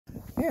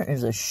Here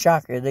is a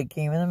shocker that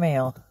came in the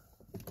mail.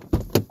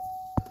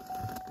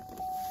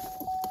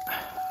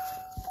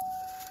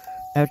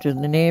 After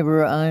the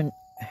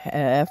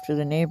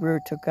neighbor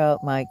took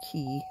out my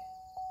key,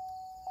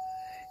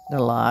 the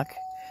lock,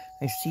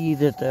 I see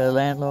that the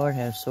landlord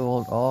has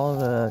sold all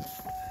the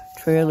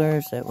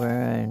trailers that were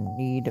in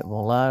need of a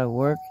lot of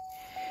work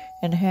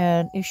and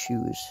had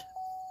issues.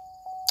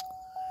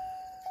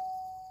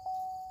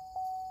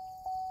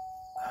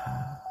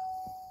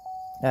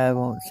 I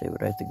won't say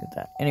what I think of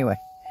that. Anyway,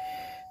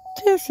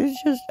 this is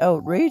just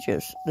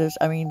outrageous. This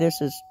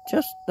is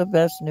just the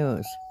best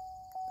news.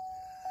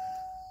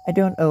 I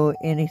don't owe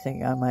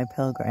anything on my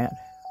Pell Grant,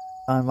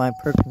 on my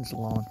Perkins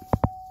loan.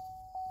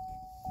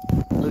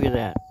 Look at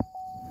that.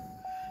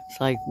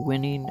 It's like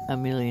winning $1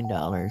 million.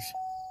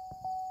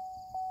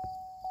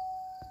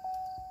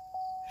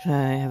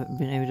 I haven't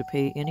been able to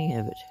pay any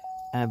of it.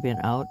 I've been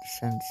out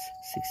since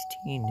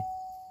 16.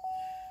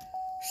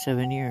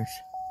 7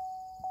 years.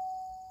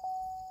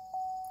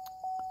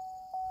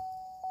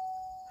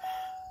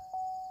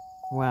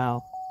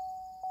 Wow.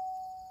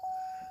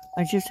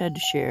 I just had to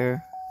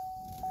share.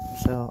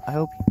 So I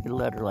hope you get a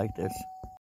letter like this.